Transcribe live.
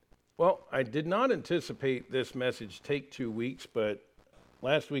Well, I did not anticipate this message take 2 weeks, but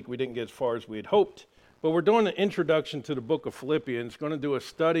last week we didn't get as far as we had hoped. But we're doing an introduction to the book of Philippians, going to do a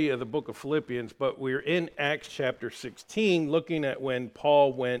study of the book of Philippians, but we're in Acts chapter 16, looking at when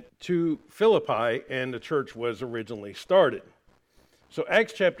Paul went to Philippi and the church was originally started. So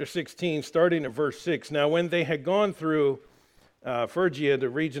Acts chapter 16, starting at verse 6. Now when they had gone through Phrygia, the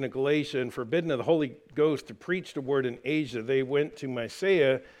region of Galatia, and forbidden of the Holy Ghost to preach the word in Asia, they went to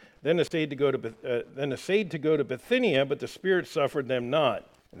Mysia, then essayed to go to Bithynia, but the Spirit suffered them not.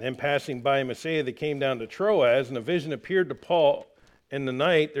 And then passing by Mysia, they came down to Troas, and a vision appeared to Paul in the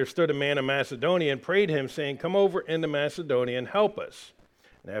night. There stood a man of Macedonia and prayed him, saying, "Come over into Macedonia and help us."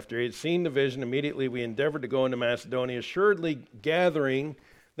 And after he had seen the vision, immediately we endeavored to go into Macedonia, assuredly gathering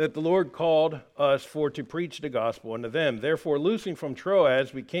that the Lord called us for to preach the gospel unto them. Therefore, loosing from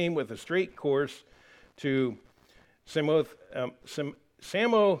Troas, we came with a straight course to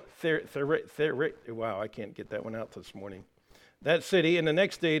wow, I can't get that one out this morning. That city, and the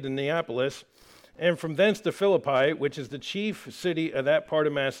next day to Neapolis, and from thence to Philippi, which is the chief city of that part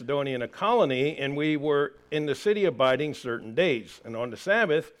of Macedonia, and a colony, and we were in the city abiding certain days. And on the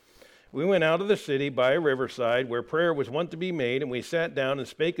Sabbath, we went out of the city by a riverside, where prayer was wont to be made, and we sat down and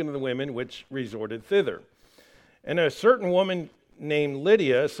spake unto the women which resorted thither. And a certain woman named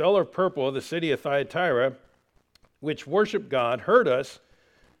Lydia, seller of purple of the city of Thyatira, which worshiped God, heard us,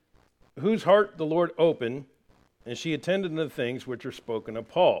 whose heart the Lord opened, and she attended to the things which are spoken of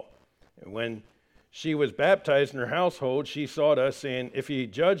Paul. And when she was baptized in her household, she sought us, saying, "If ye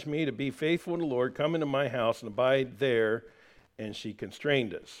judge me to be faithful to the Lord, come into my house and abide there." And she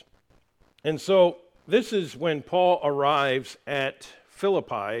constrained us. And so this is when Paul arrives at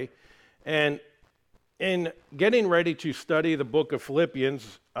Philippi, and in getting ready to study the book of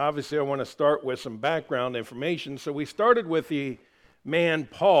Philippians, obviously I want to start with some background information. So we started with the man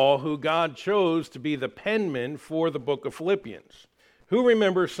Paul, who God chose to be the penman for the book of Philippians. Who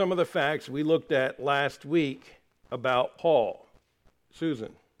remembers some of the facts we looked at last week about Paul?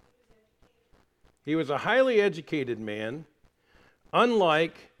 Susan. He was a highly educated man,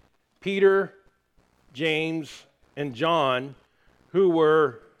 unlike Peter, James, and John, who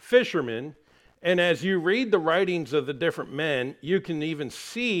were fishermen. And as you read the writings of the different men, you can even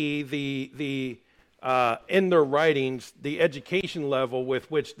see in their writings the education level with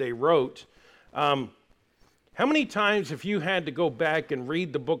which they wrote. How many times have you had to go back and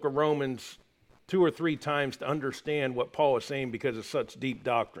read the book of Romans 2 or 3 times to understand what Paul is saying because of such deep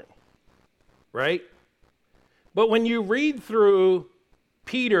doctrine? Right? But when you read through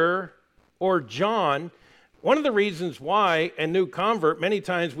Peter or John, one of the reasons why a new convert, many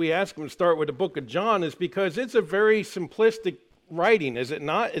times we ask them to start with the book of John, is because it's a very simplistic writing, is it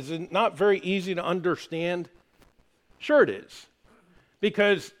not? Is it not very easy to understand? Sure it is,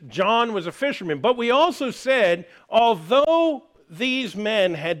 because John was a fisherman. But we also said, although these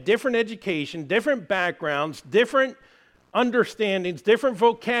men had different education, different backgrounds, different understandings, different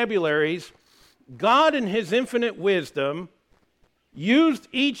vocabularies, God in his infinite wisdom used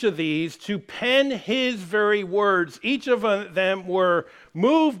each of these to pen his very words. Each of them were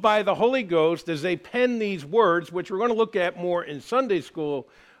moved by the Holy Ghost as they penned these words, which we're going to look at more in Sunday school,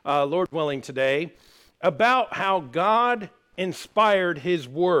 Lord willing, today, about how God inspired his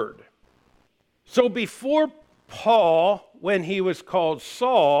word. So before Paul, when he was called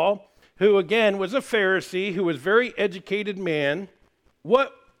Saul, who again was a Pharisee, who was a very educated man,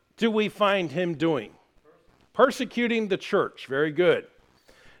 what do we find him doing? Persecuting the church. Very good.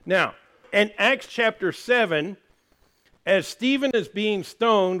 Now, in Acts chapter 7, as Stephen is being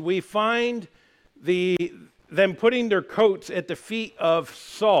stoned, we find them putting their coats at the feet of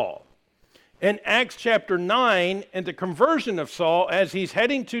Saul. In Acts chapter 9, and the conversion of Saul, as he's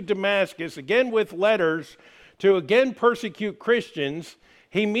heading to Damascus, again with letters to again persecute Christians,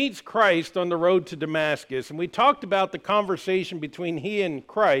 he meets Christ on the road to Damascus. And we talked about the conversation between he and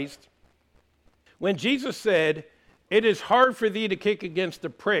Christ, when Jesus said, "It is hard for thee to kick against the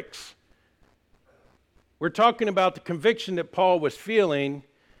pricks." We're talking about the conviction that Paul was feeling,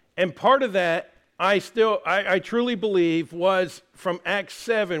 and part of that, I truly believe, was from Acts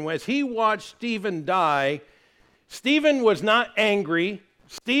 7. As he watched Stephen die, Stephen was not angry,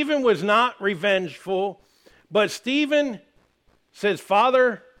 Stephen was not revengeful, but Stephen says,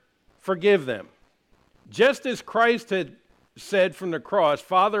 "Father, forgive them." Just as Christ had said from the cross,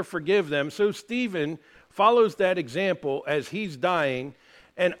 "Father, forgive them," so Stephen follows that example as he's dying.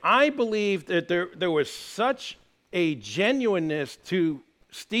 And I believe that there was such a genuineness to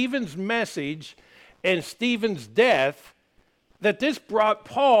Stephen's message and Stephen's death that this brought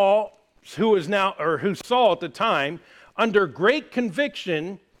Paul, who Saul at the time, under great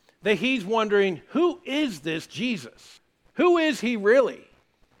conviction that he's wondering, who is this Jesus? Who is he really?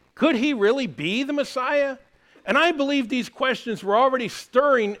 Could he really be the Messiah? And I believe these questions were already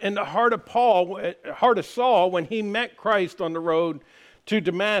stirring in the heart of Saul when he met Christ on the road to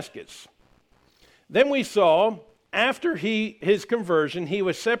Damascus. Then we saw, after his conversion, he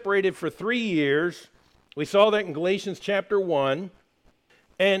was separated for 3 years. We saw that in Galatians chapter 1.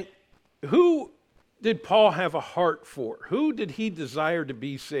 And who did Paul have a heart for? Who did he desire to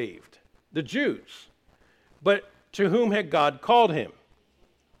be saved? The Jews. But to whom had God called him?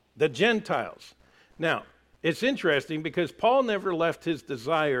 The Gentiles. Now, it's interesting because Paul never left his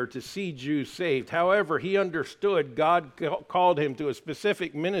desire to see Jews saved. However, he understood God called him to a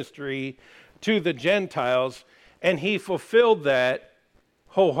specific ministry to the Gentiles, and he fulfilled that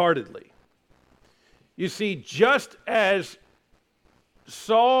wholeheartedly. You see, just as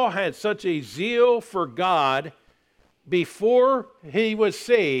Saul had such a zeal for God before he was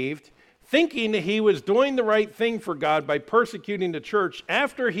saved, thinking that he was doing the right thing for God by persecuting the church,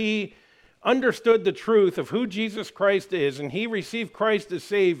 after he understood the truth of who Jesus Christ is and he received Christ as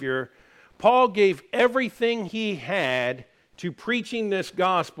Savior, Paul gave everything he had to preaching this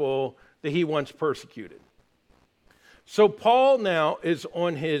gospel that he once persecuted. So Paul now is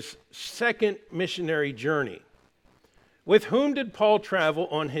on his second missionary journey. With whom did Paul travel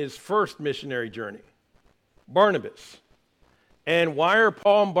on his first missionary journey? Barnabas. And why are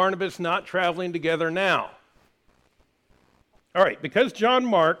Paul and Barnabas not traveling together now? All right, because John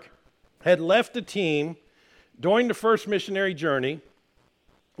Mark had left the team during the first missionary journey.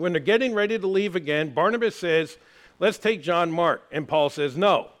 When they're getting ready to leave again, Barnabas says, let's take John Mark. And Paul says,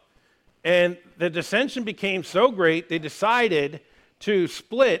 no. And the dissension became so great, they decided to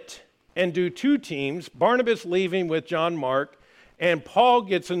split and do 2 teams, Barnabas leaving with John Mark, and Paul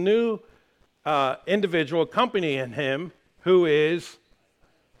gets a new individual accompanying him, who is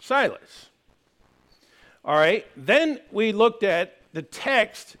Silas. All right, then we looked at the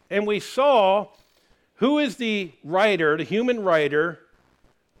text and we saw who is the writer, the human writer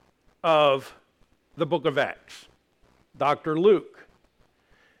of the book of Acts, Dr. Luke.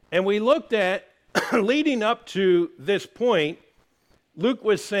 And we looked at, leading up to this point, Luke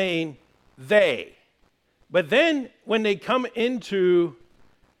was saying they. But then when they come into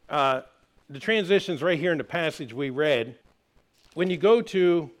the transitions right here in the passage we read, when you go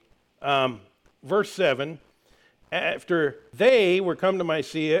to verse 7, after they were come to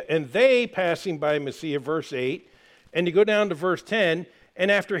Mysia, and they passing by Mysia, verse 8, and you go down to verse 10, and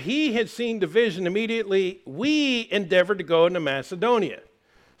after he had seen division, immediately we endeavored to go into Macedonia.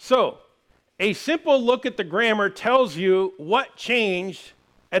 So, a simple look at the grammar tells you what changed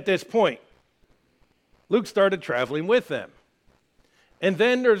at this point. Luke started traveling with them. And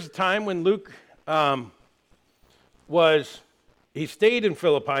then there's a time when Luke he stayed in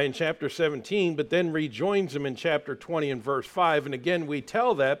Philippi in chapter 17, but then rejoins them in chapter 20 and verse 5. And again, we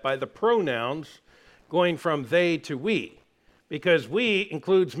tell that by the pronouns going from they to we, because we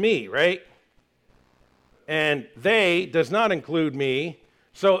includes me, right? And they does not include me.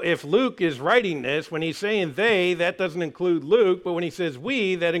 So if Luke is writing this, when he's saying they, that doesn't include Luke, but when he says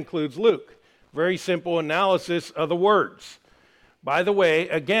we, that includes Luke. Very simple analysis of the words. By the way,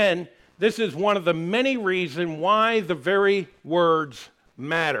 again, this is one of the many reasons why the very words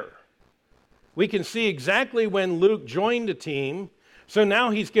matter. We can see exactly when Luke joined the team. So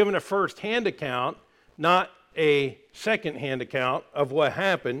now he's given a first-hand account, not a second-hand account of what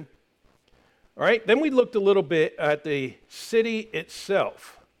happened. All right, then we looked a little bit at the city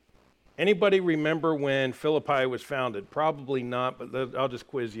itself. Anybody remember when Philippi was founded? Probably not, but I'll just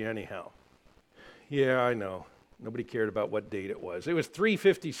quiz you anyhow. Yeah, I know. Nobody cared about what date it was. It was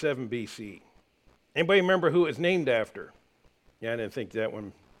 357 BC. Anybody remember who it was named after? Yeah, I didn't think that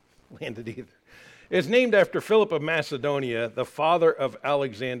one landed either. It's named after Philip of Macedonia, the father of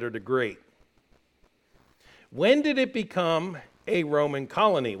Alexander the Great. When did it become a Roman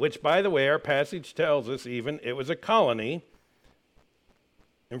colony? Which, by the way, our passage tells us even it was a colony.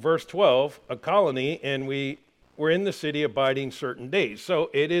 In verse 12, a colony, and we were in the city abiding certain days.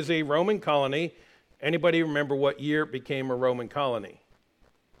 So it is a Roman colony. Anybody remember what year it became a Roman colony?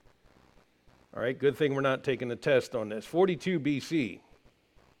 All right, good thing we're not taking the test on this. 42 BC.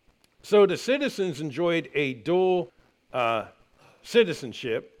 So the citizens enjoyed a dual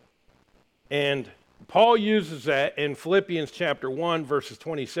citizenship, and Paul uses that in Philippians chapter 1, verses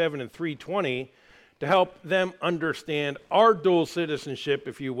 27 and 320 to help them understand our dual citizenship,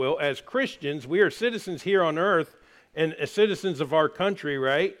 if you will. As Christians, we are citizens here on earth and citizens of our country,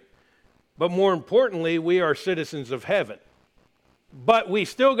 right? But more importantly, we are citizens of heaven. But we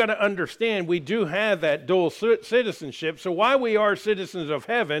still got to understand we do have that dual citizenship. So while we are citizens of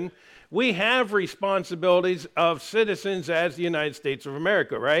heaven, we have responsibilities of citizens as the United States of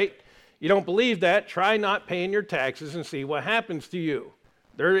America, right? You don't believe that? Try not paying your taxes and see what happens to you.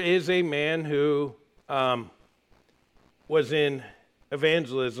 There is a man who was in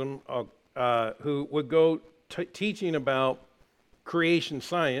evangelism, who would go teaching about creation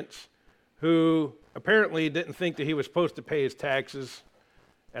science, who apparently didn't think that he was supposed to pay his taxes.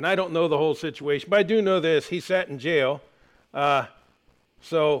 And I don't know the whole situation, but I do know this. He sat in jail.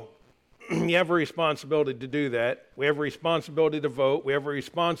 So you have a responsibility to do that. We have a responsibility to vote. We have a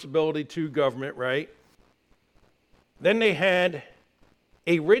responsibility to government, right? Then they had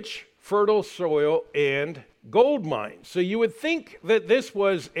a rich, fertile soil and gold mines. So you would think that this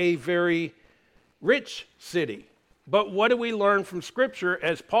was a very rich city. But what do we learn from Scripture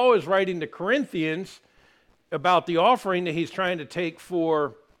as Paul is writing to Corinthians about the offering that he's trying to take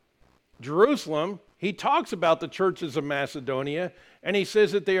for Jerusalem? He talks about the churches of Macedonia, and he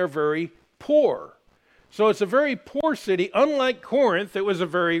says that they are very poor. So it's a very poor city. Unlike Corinth, it was a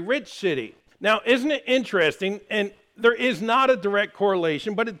very rich city. Now, isn't it interesting? And there is not a direct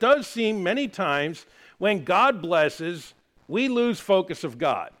correlation, but it does seem many times when God blesses, we lose focus of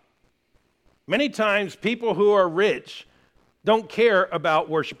God. Many times people who are rich don't care about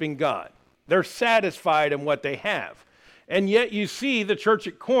worshiping God. They're satisfied in what they have. And yet you see the church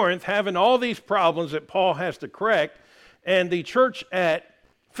at Corinth having all these problems that Paul has to correct. And the church at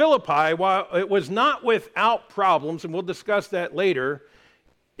Philippi, while it was not without problems, and we'll discuss that later,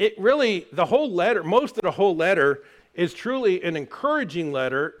 it really, the whole letter, most of the whole letter is truly an encouraging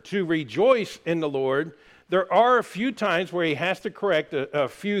letter to rejoice in the Lord. There are a few times where he has to correct a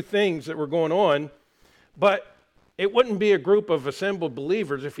few things that were going on, but it wouldn't be a group of assembled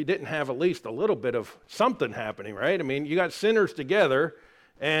believers if you didn't have at least a little bit of something happening, right? I mean, you got sinners together,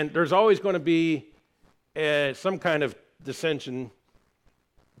 and there's always going to be some kind of dissension,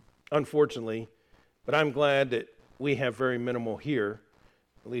 unfortunately, but I'm glad that we have very minimal here,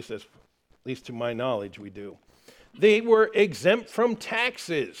 at least to my knowledge we do. They were exempt from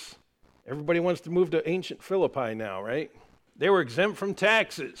taxes. Everybody wants to move to ancient Philippi now, right? They were exempt from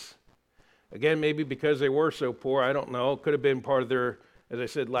taxes. Again, maybe because they were so poor, I don't know. It could have been part of their, as I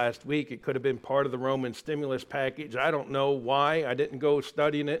said last week, it could have been part of the Roman stimulus package. I don't know why. I didn't go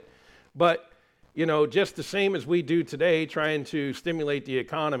studying it. But, you know, just the same as we do today, trying to stimulate the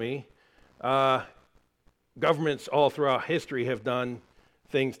economy, governments all throughout history have done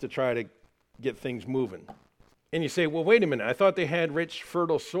things to try to get things moving. And you say, well, wait a minute. I thought they had rich,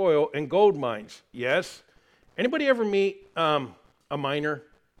 fertile soil and gold mines. Yes. Anybody ever meet a miner?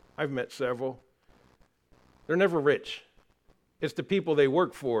 I've met several. They're never rich. It's the people they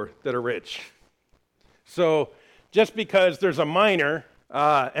work for that are rich. So just because there's a miner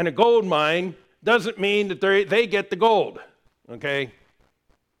and a gold mine doesn't mean that they get the gold, okay?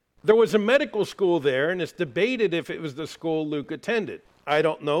 There was a medical school there, and it's debated if it was the school Luke attended. I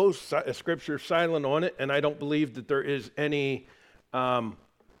don't know. Scripture's silent on it, and I don't believe that there is any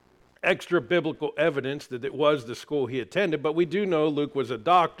extra biblical evidence that it was the school he attended, but we do know Luke was a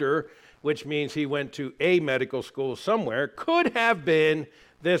doctor, which means he went to a medical school somewhere. Could have been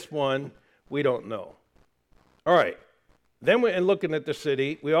this one. We don't know. All right. Then in looking at the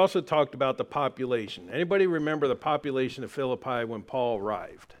city, we also talked about the population. Anybody remember the population of Philippi when Paul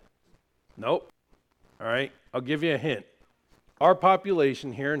arrived? Nope. All right. I'll give you a hint. Our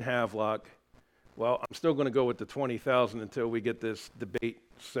population here in Havelock, well, I'm still going to go with the 20,000 until we get this debate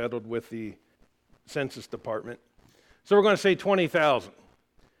settled with the Census Department. So we're going to say 20,000.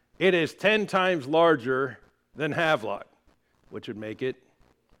 It is 10 times larger than Havelock, which would make it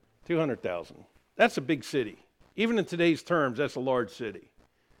 200,000. That's a big city. Even in today's terms, that's a large city.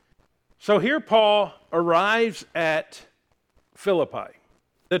 So here Paul arrives at Philippi.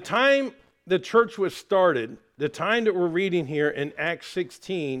 The time the church was started, the time that we're reading here in Acts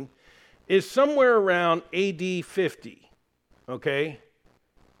 16, is somewhere around AD 50, okay?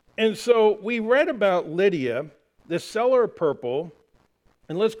 And so we read about Lydia, the seller of purple,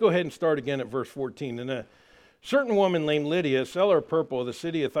 and let's go ahead and start again at verse 14. And a certain woman named Lydia, seller of purple of the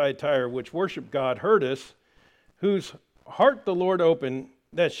city of Thyatira, which worshiped God, heard us, whose heart the Lord opened,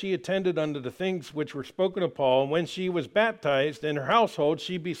 that she attended unto the things which were spoken of Paul. And when she was baptized in her household,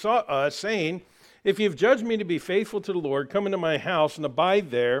 she besought us, saying, if you have judged me to be faithful to the Lord, come into my house and abide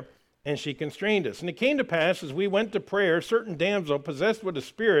there. And she constrained us. And it came to pass, as we went to prayer, a certain damsel possessed with a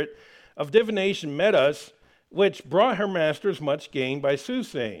spirit of divination met us, which brought her masters much gain by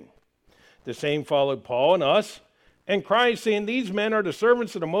soothsaying. The same followed Paul and us, and cried, saying, these men are the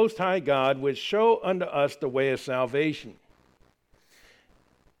servants of the Most High God, which show unto us the way of salvation.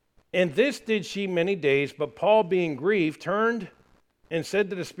 And this did she many days, but Paul, being grieved, turned and said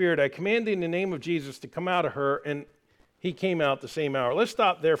to the Spirit, I command thee in the name of Jesus to come out of her, and he came out the same hour. Let's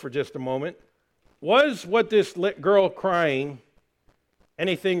stop there for just a moment. Was what this girl crying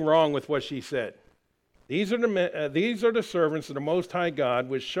anything wrong with what she said? These are the servants of the Most High God,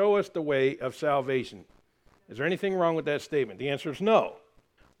 which show us the way of salvation. Is there anything wrong with that statement? The answer is no.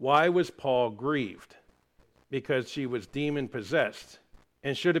 Why was Paul grieved? Because she was demon-possessed.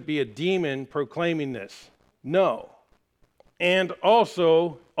 And should it be a demon proclaiming this? No. And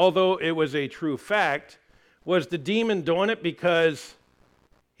also, although it was a true fact, was the demon doing it because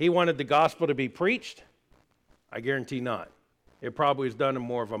he wanted the gospel to be preached? I guarantee not. It probably was done in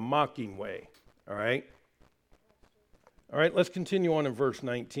more of a mocking way. All right? All right, let's continue on in verse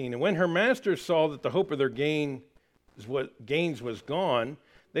 19. And when her masters saw that the hope of their gains was gone,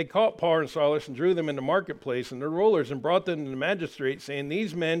 they caught Paul and Silas and drew them into the marketplace and their rulers and brought them to the magistrate, saying,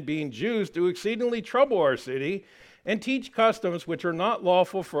 These men, being Jews, do exceedingly trouble our city and teach customs which are not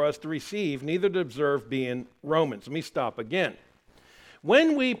lawful for us to receive, neither to observe, being Romans. Let me stop again.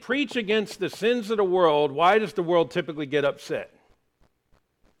 When we preach against the sins of the world, why does the world typically get upset?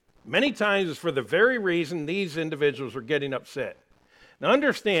 Many times it's for the very reason these individuals are getting upset. Now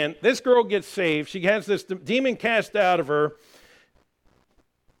understand, this girl gets saved. She has this demon cast out of her.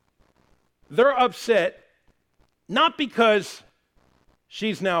 They're upset not because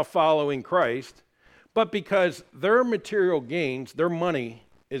she's now following Christ, but because their material gains, their money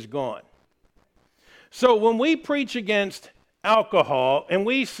is gone. So when we preach against alcohol and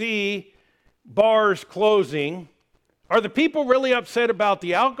we see bars closing, are the people really upset about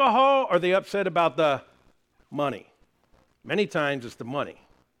the alcohol or are they upset about the money? Many times it's the money.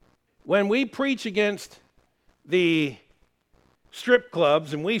 When we preach against the strip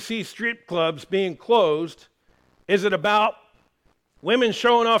clubs and we see strip clubs being closed, is it about women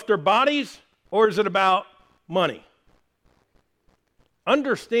showing off their bodies or is it about money?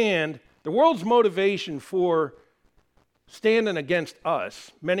 Understand, the world's motivation for standing against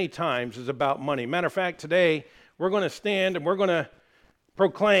us many times is about money. Matter of fact, today we're going to stand and we're going to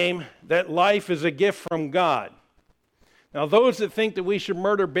proclaim that life is a gift from God. Now, those that think that we should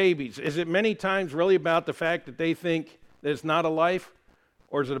murder babies, is it many times really about the fact that they think that it's not a life,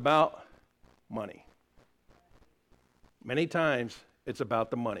 or is it about money? Many times it's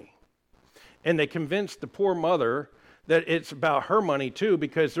about the money. And they convince the poor mother that it's about her money too,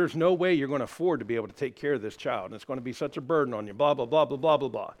 because there's no way you're going to afford to be able to take care of this child. And it's going to be such a burden on you, blah, blah, blah, blah, blah, blah,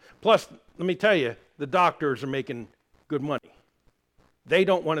 blah. Plus, let me tell you, the doctors are making good money. They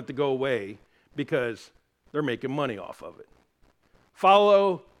don't want it to go away because they're making money off of it.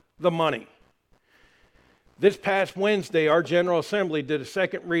 Follow the money. This past Wednesday, our General Assembly did a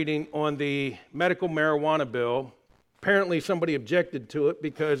second reading on the medical marijuana bill. Apparently, somebody objected to it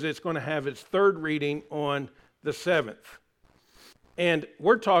because it's going to have its third reading on the 7th. And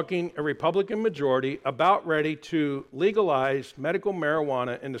we're talking a Republican majority about ready to legalize medical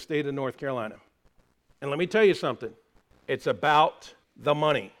marijuana in the state of North Carolina. And let me tell you something. It's about the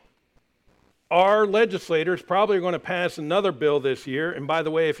money. Our legislators probably are going to pass another bill this year. And by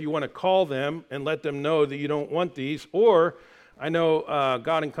the way, if you want to call them and let them know that you don't want these, or I know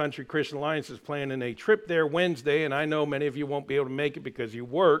God and Country Christian Alliance is planning a trip there Wednesday, and I know many of you won't be able to make it because you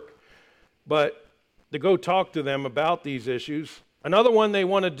work, but to go talk to them about these issues. Another one they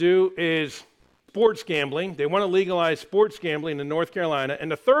want to do is sports gambling. They want to legalize sports gambling in North Carolina.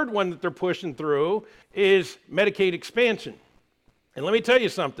 And the third one that they're pushing through is Medicaid expansion. And let me tell you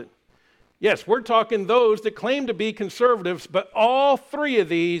something. Yes, we're talking those that claim to be conservatives, but all three of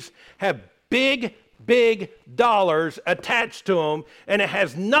these have big dollars attached to them, and it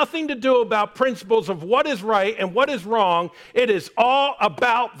has nothing to do about principles of what is right and what is wrong. It is all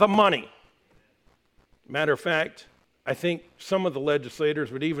about the money. Matter of fact, I think some of the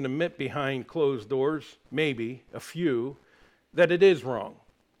legislators would even admit behind closed doors, maybe a few, that it is wrong.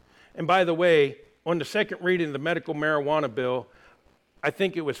 And by the way, on the second reading of the medical marijuana bill, I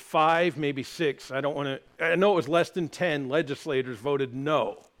think it was 5, maybe 6. I know it was less than 10 legislators voted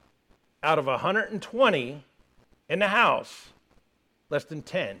no. Out of 120 in the House, less than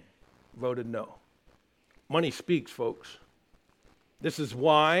 10 voted no. Money speaks, folks. This is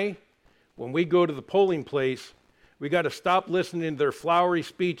why when we go to the polling place, we got to stop listening to their flowery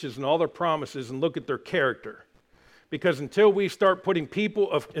speeches and all their promises and look at their character. Because until we start putting people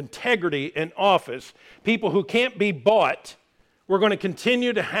of integrity in office, people who can't be bought, we're going to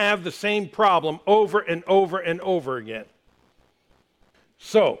continue to have the same problem over and over and over again.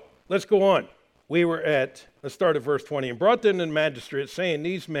 So, let's go on. Let's start at verse 20. And brought them to the magistrate, saying,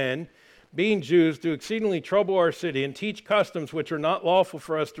 These men, being Jews, do exceedingly trouble our city and teach customs which are not lawful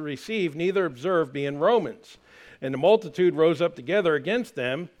for us to receive, neither observe, being Romans. And the multitude rose up together against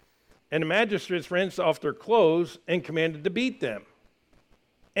them, and the magistrates rent off their clothes and commanded to beat them.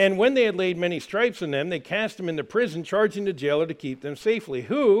 And when they had laid many stripes on them, they cast them into prison, charging the jailer to keep them safely,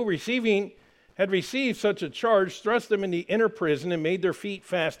 who, had received such a charge, thrust them in the inner prison and made their feet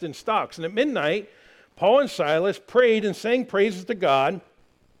fast in stocks. And at midnight, Paul and Silas prayed and sang praises to God,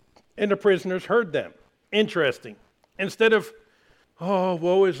 and the prisoners heard them. Interesting. Instead of, oh,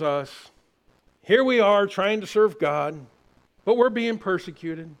 woe is us. Here we are trying to serve God, but we're being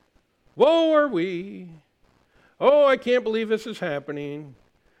persecuted. Woe are we. Oh, I can't believe this is happening.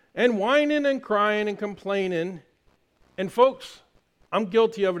 And whining and crying and complaining. And folks, I'm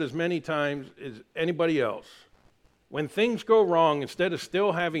guilty of it as many times as anybody else. When things go wrong, instead of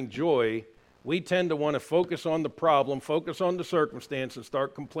still having joy, we tend to want to focus on the problem, focus on the circumstance, and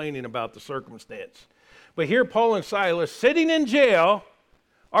start complaining about the circumstance. But here Paul and Silas, sitting in jail,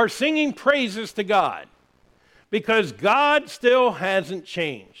 are singing praises to God because God still hasn't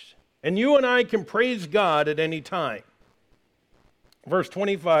changed. And you and I can praise God at any time. Verse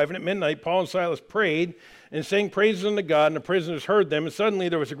 25, and at midnight Paul and Silas prayed and sang praises unto God, and the prisoners heard them. And suddenly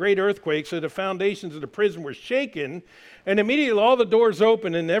there was a great earthquake, so the foundations of the prison were shaken. And immediately all the doors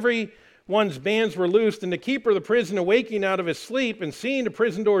opened, and everyone's bands were loosed. And the keeper of the prison, awaking out of his sleep and seeing the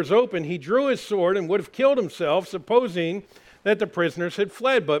prison doors open, he drew his sword and would have killed himself, supposing that the prisoners had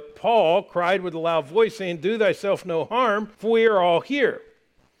fled. But Paul cried with a loud voice, saying, Do thyself no harm, for we are all here.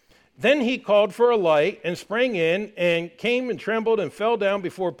 Then he called for a light and sprang in and came and trembled and fell down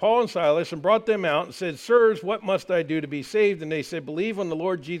before Paul and Silas and brought them out and said, Sirs, what must I do to be saved? And they said, Believe on the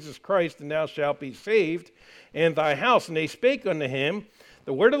Lord Jesus Christ, and thou shalt be saved, and thy house. And they spake unto him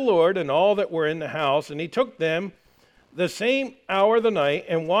the word of the Lord, and all that were in the house. And he took them the same hour of the night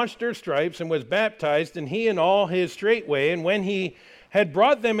and washed their stripes and was baptized, and he and all his straightway. And when he had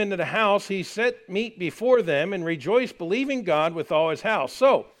brought them into the house, he set meat before them and rejoiced, believing God with all his house.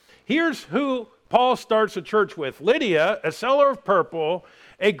 So, here's who Paul starts a church with. Lydia, a seller of purple,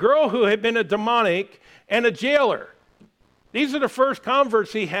 a girl who had been a demonic, and a jailer. These are the first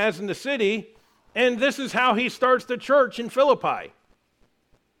converts he has in the city, and this is how he starts the church in Philippi.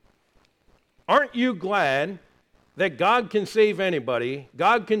 Aren't you glad that God can save anybody,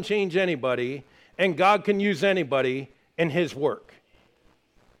 God can change anybody, and God can use anybody in his work?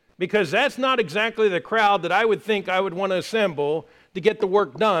 Because that's not exactly the crowd that I would think I would want to assemble to get the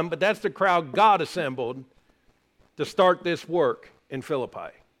work done, but that's the crowd God assembled to start this work in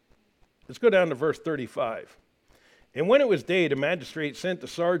Philippi. Let's go down to verse 35. And when it was day, the magistrate sent the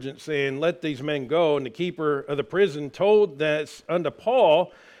sergeant, saying, Let these men go. And the keeper of the prison told that unto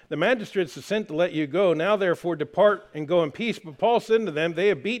Paul, The magistrates have sent to let you go. Now therefore depart and go in peace. But Paul said unto them, They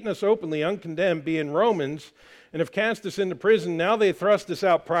have beaten us openly, uncondemned, being Romans, and have cast us into prison. Now they thrust us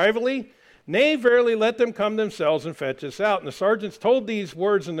out privately. Nay, verily, let them come themselves and fetch us out. And the sergeants told these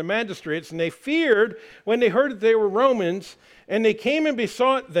words unto the magistrates, and they feared when they heard that they were Romans, and they came and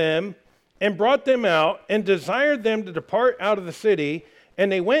besought them, and brought them out, and desired them to depart out of the city. And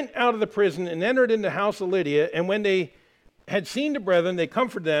they went out of the prison, and entered into the house of Lydia, and when they had seen the brethren, they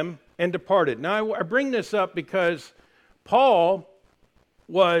comforted them, and departed. Now, I bring this up because Paul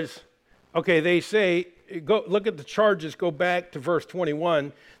was, they say, go look at the charges, go back to verse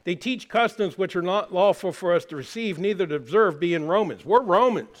 21. They teach customs which are not lawful for us to receive, neither to observe, being Romans. We're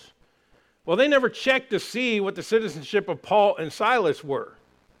Romans. Well, they never checked to see what the citizenship of Paul and Silas were.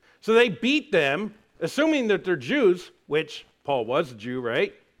 So they beat them, assuming that they're Jews, which Paul was a Jew,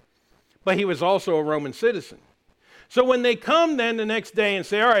 right? But he was also a Roman citizen. So when they come then the next day and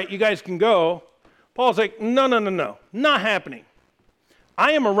say, all right, you guys can go, Paul's like, no, not happening.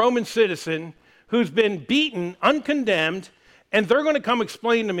 I am a Roman citizen who's been beaten, uncondemned, and they're going to come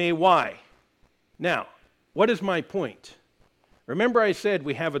explain to me why. Now, what is my point? Remember I said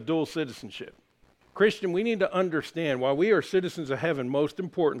we have a dual citizenship. Christian, we need to understand, while we are citizens of heaven, most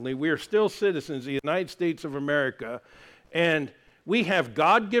importantly, we are still citizens of the United States of America, and we have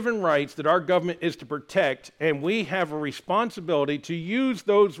God-given rights that our government is to protect, and we have a responsibility to use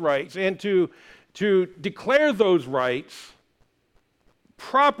those rights and to declare those rights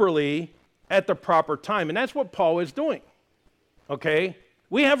properly at the proper time. And that's what Paul is doing. Okay?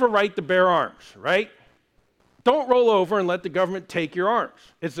 We have a right to bear arms, right? Don't roll over and let the government take your arms.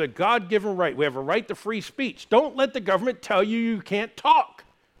 It's a God-given right. We have a right to free speech. Don't let the government tell you you can't talk.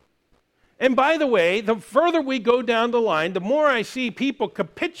 And by the way, the further we go down the line, the more I see people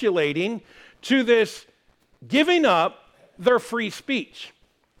capitulating to this giving up their free speech.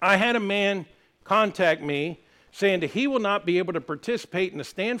 I had a man contact me saying that he will not be able to participate in the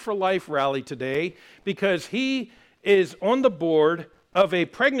Stand for Life rally today because he is on the board of a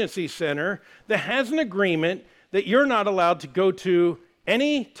pregnancy center that has an agreement that you're not allowed to go to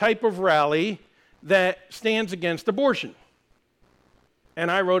any type of rally that stands against abortion.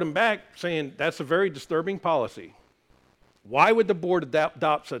 And I wrote him back saying, that's a very disturbing policy. Why would the board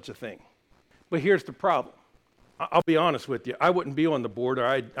adopt such a thing? But here's the problem. I'll be honest with you. I wouldn't be on the board, or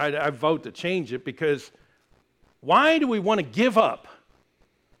I'd vote to change it, because why do we want to give up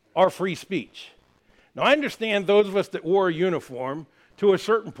our free speech? Now, I understand those of us that wore a uniform to a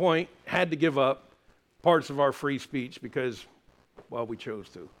certain point had to give up parts of our free speech because, well, we chose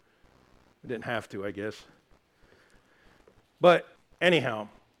to. We didn't have to, I guess. But anyhow,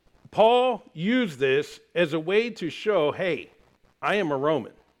 Paul used this as a way to show, hey, I am a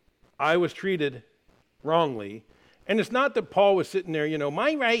Roman. I was treated wrongly. And it's not that Paul was sitting there,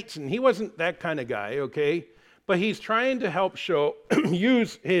 my rights, and he wasn't that kind of guy, okay? But he's trying to help show,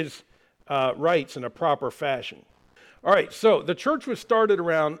 use his rights in a proper fashion. All right, so the church was started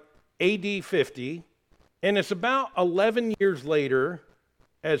around AD 50, and it's about 11 years later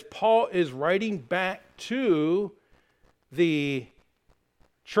as Paul is writing back to the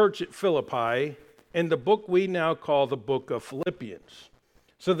church at Philippi in the book we now call the book of Philippians.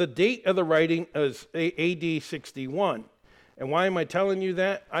 So the date of the writing is AD 61. And why am I telling you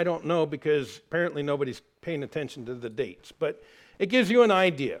that? I don't know, because apparently nobody's paying attention to the dates. But it gives you an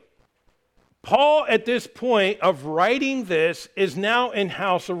idea. Paul, at this point of writing this, is now in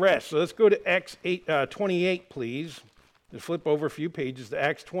house arrest. So let's go to Acts 28, please. Just flip over a few pages to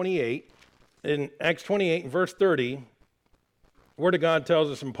Acts 28. In Acts 28, in verse 30, the Word of God tells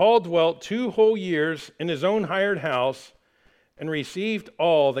us, and Paul dwelt 2 whole years in his own hired house, and received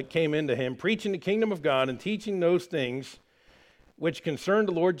all that came into him, preaching the kingdom of God and teaching those things which concern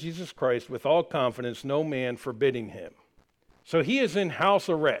the Lord Jesus Christ with all confidence, no man forbidding him. So he is in house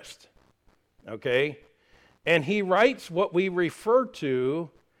arrest, okay? And he writes what we refer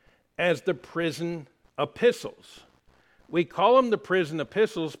to as the prison epistles. We call them the prison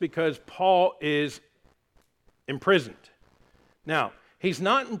epistles because Paul is imprisoned. Now, he's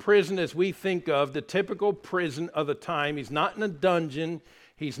not in prison as we think of the typical prison of the time. He's not in a dungeon.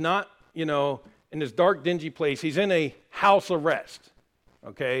 He's not, in this dark, dingy place. He's in a house arrest,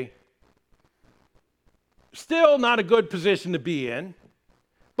 okay? Still not a good position to be in,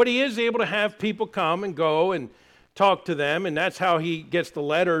 but he is able to have people come and go and talk to them, and that's how he gets the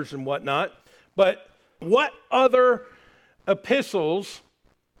letters and whatnot. But what other epistles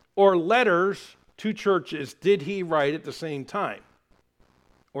or letters to churches did he write at the same time?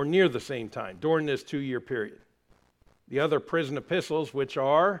 Or near the same time, during this 2-year period? The other prison epistles, which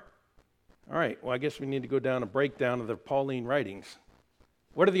are, all right, well, I guess we need to go down a breakdown of the Pauline writings.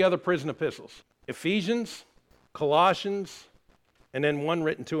 What are the other prison epistles? Ephesians, Colossians, and then one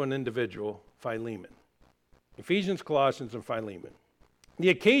written to an individual, Philemon. Ephesians, Colossians, and Philemon. The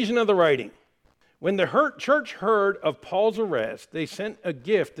occasion of the writing. When the church heard of Paul's arrest, they sent a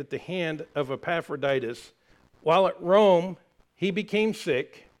gift at the hand of Epaphroditus. While at Rome, he became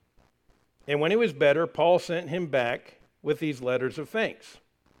sick, and when he was better, Paul sent him back with these letters of thanks.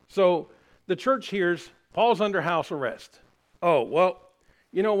 So the church hears Paul's under house arrest. Oh, well,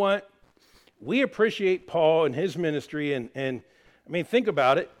 you know what? We appreciate Paul and his ministry, and I mean, think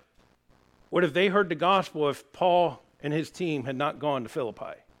about it. What if they heard the gospel if Paul and his team had not gone to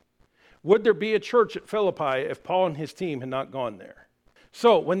Philippi? Would there be a church at Philippi if Paul and his team had not gone there?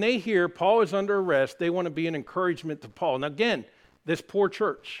 So when they hear Paul is under arrest, they want to be an encouragement to Paul. Now again, this poor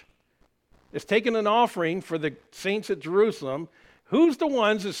church is taking an offering for the saints at Jerusalem. Who's the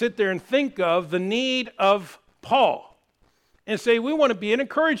ones that sit there and think of the need of Paul and say, we want to be an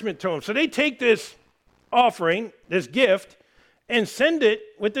encouragement to him? So they take this offering, this gift, and send it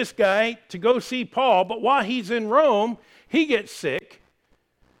with this guy to go see Paul. But while he's in Rome, he gets sick.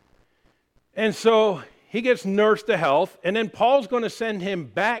 And so he gets nursed to health, and then Paul's going to send him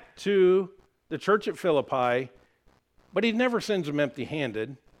back to the church at Philippi, but he never sends him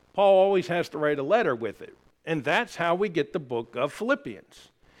empty-handed. Paul always has to write a letter with it, and that's how we get the book of Philippians,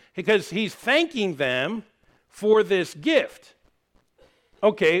 because he's thanking them for this gift.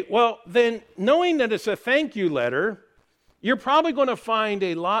 Okay, well, then knowing that it's a thank you letter, you're probably going to find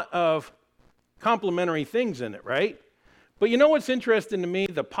a lot of complimentary things in it, right? But you know what's interesting to me?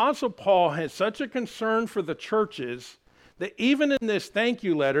 The Apostle Paul had such a concern for the churches that even in this thank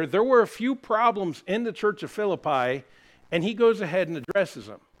you letter, there were a few problems in the church of Philippi, and he goes ahead and addresses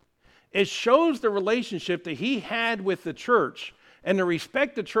them. It shows the relationship that he had with the church and the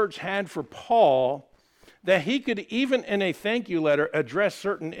respect the church had for Paul, that he could, even in a thank you letter, address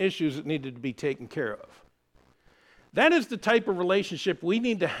certain issues that needed to be taken care of. That is the type of relationship we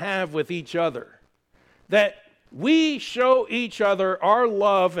need to have with each other. That we show each other our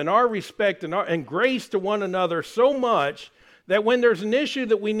love and our respect and grace to one another so much that when there's an issue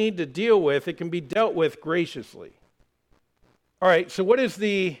that we need to deal with, it can be dealt with graciously. All right, so what is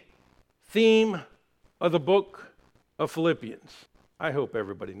the theme of the book of Philippians? I hope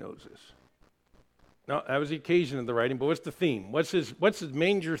everybody knows this. No, that was the occasion of the writing, but what's the theme? What's his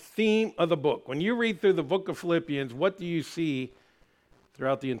major theme of the book? When you read through the book of Philippians, what do you see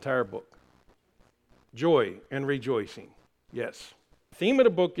throughout the entire book? Joy and rejoicing. Yes. The theme of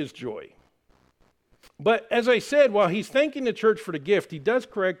the book is joy. But as I said, while he's thanking the church for the gift, he does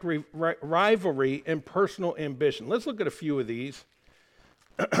correct rivalry and personal ambition. Let's look at a few of these.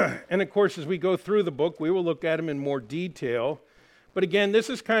 And of course, as we go through the book, we will look at them in more detail. But again, this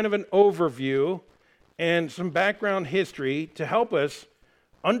is kind of an overview and some background history to help us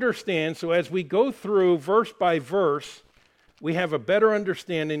understand. So as we go through verse by verse, we have a better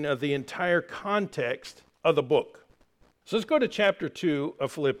understanding of the entire context of the book. So let's go to chapter 2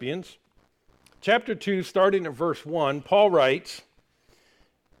 of Philippians. Chapter 2, starting at verse 1, Paul writes,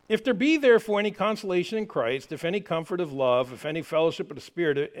 "If there be therefore any consolation in Christ, if any comfort of love, if any fellowship of the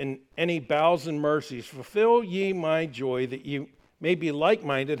Spirit, and any bowels and mercies, fulfill ye my joy, that ye may be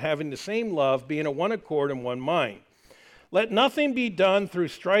like-minded, having the same love, being of one accord and one mind. Let nothing be done through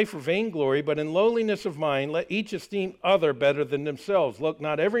strife or vainglory, but in lowliness of mind, let each esteem other better than themselves. Look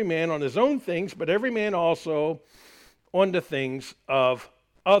not every man on his own things, but every man also on the things of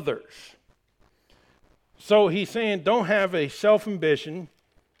others." So he's saying, don't have a self-ambition,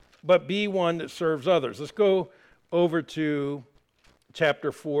 but be one that serves others. Let's go over to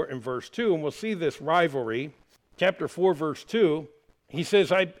chapter 4 and verse 2, and we'll see this rivalry. Chapter 4, verse 2, he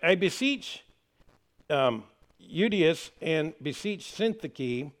says, I beseech Euodias and beseech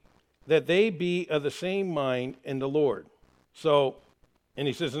Syntyche that they be of the same mind in the Lord. So, and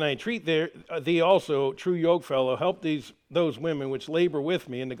he says, and I entreat thee also, true yokefellow, help those women which labor with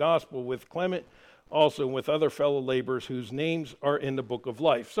me in the gospel, with Clement also, with other fellow laborers whose names are in the book of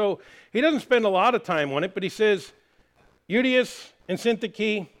life. So he doesn't spend a lot of time on it, but he says, Euodias and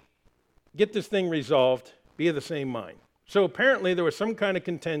Syntyche, get this thing resolved, be of the same mind. So apparently there was some kind of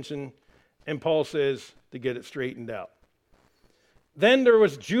contention, and Paul says to get it straightened out. Then there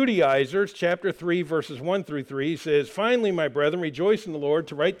was Judaizers, chapter 3, verses 1 through 3. He says, finally, my brethren, rejoice in the Lord.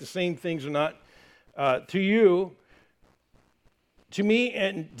 To write the same things are not to you. To me,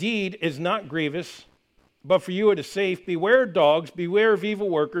 indeed, is not grievous, but for you it is safe. Beware of dogs, beware of evil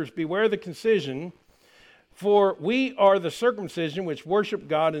workers, beware of the concision. For we are the circumcision which worship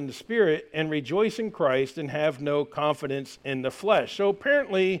God in the Spirit and rejoice in Christ and have no confidence in the flesh. So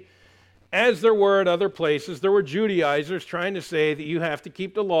apparently, as there were at other places, there were Judaizers trying to say that you have to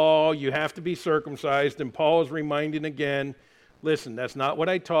keep the law, you have to be circumcised, and Paul is reminding again, listen, that's not what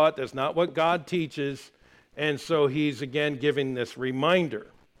I taught, that's not what God teaches. And so he's again giving this reminder.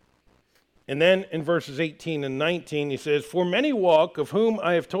 And then in verses 18 and 19, he says, for many walk, of whom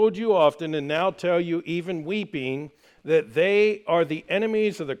I have told you often, and now tell you even weeping, that they are the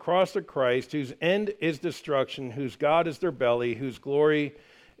enemies of the cross of Christ, whose end is destruction, whose God is their belly, whose glory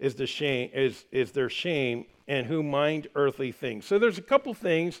is their shame, and who mind earthly things. So there's a couple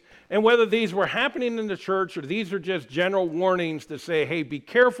things, and whether these were happening in the church or these are just general warnings to say, hey, be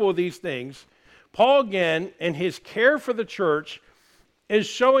careful of these things, Paul, again, in his care for the church, is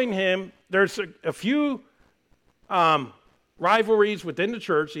showing him there's a few rivalries within the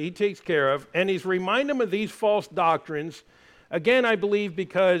church that he takes care of, and he's reminding them of these false doctrines. Again, I believe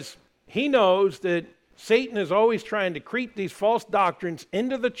because he knows that Satan is always trying to creep these false doctrines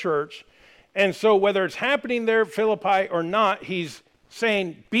into the church, and so whether it's happening there at Philippi or not, he's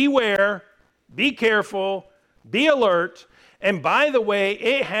saying, beware, be careful, be alert. And by the way,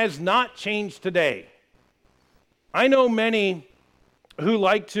 it has not changed today. I know many who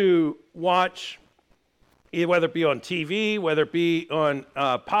like to watch, whether it be on TV, whether it be on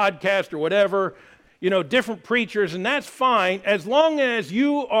podcast or whatever, different preachers, and that's fine as long as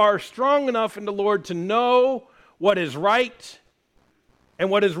you are strong enough in the Lord to know what is right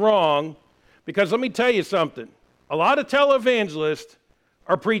and what is wrong. Because let me tell you something, a lot of televangelists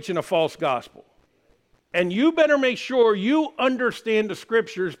are preaching a false gospel. And you better make sure you understand the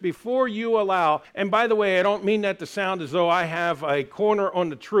scriptures before you allow. And by the way, I don't mean that to sound as though I have a corner on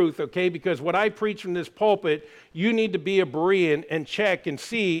the truth, okay? Because what I preach from this pulpit, you need to be a Berean and check and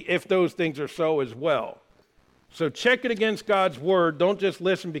see if those things are so as well. So check it against God's word. Don't just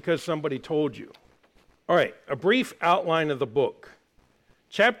listen because somebody told you. All right, a brief outline of the book.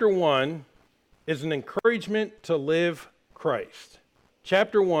 Chapter 1 is an encouragement to live Christ.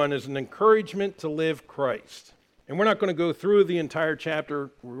 Chapter 1 is an encouragement to live Christ. And we're not going to go through the entire chapter.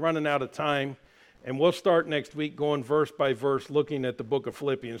 We're running out of time. And we'll start next week going verse by verse looking at the book of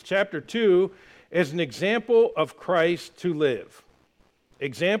Philippians. Chapter 2 is an example of Christ to live.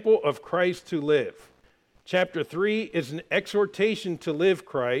 Example of Christ to live. Chapter 3 is an exhortation to live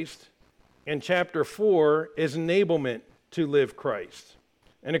Christ. And chapter 4 is enablement to live Christ.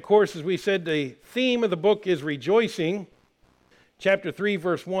 And of course, as we said, the theme of the book is rejoicing. Chapter 3,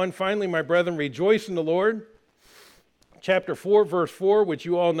 verse 1, finally, my brethren, rejoice in the Lord. Chapter 4, verse 4, which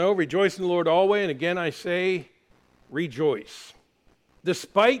you all know, rejoice in the Lord always. And again, I say, rejoice.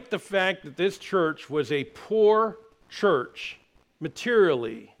 Despite the fact that this church was a poor church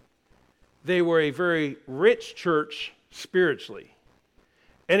materially, they were a very rich church spiritually.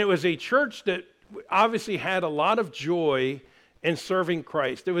 And it was a church that obviously had a lot of joy in serving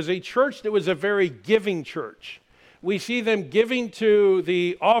Christ. It was a church that was a very giving church. We see them giving to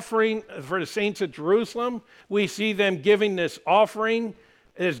the offering for the saints at Jerusalem. We see them giving this offering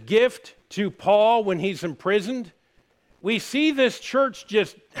as gift to Paul when he's imprisoned. We see this church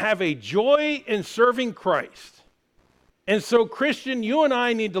just have a joy in serving Christ. And so, Christian, you and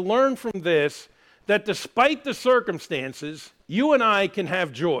I need to learn from this that despite the circumstances, you and I can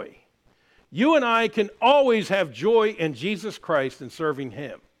have joy. You and I can always have joy in Jesus Christ and serving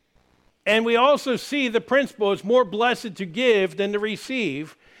Him. And we also see the principle is more blessed to give than to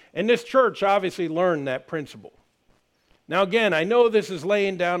receive. And this church obviously learned that principle. Now again, I know this is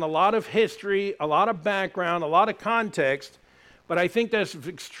laying down a lot of history, a lot of background, a lot of context, but I think that's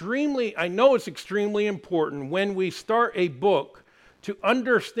I know it's extremely important when we start a book to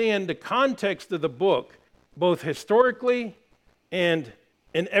understand the context of the book, both historically and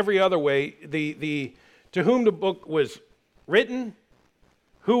in every other way, to whom the book was written,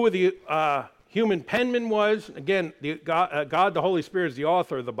 who the human penman was. Again, God, the Holy Spirit, is the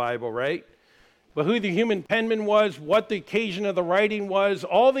author of the Bible, right? But who the human penman was, what the occasion of the writing was,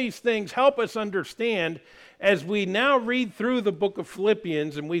 all these things help us understand as we now read through the book of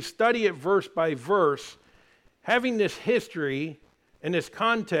Philippians and we study it verse by verse. Having this history and this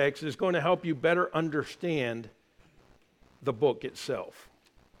context is going to help you better understand the book itself.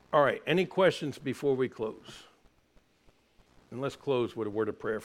 All right, any questions before we close? And let's close with a word of prayer.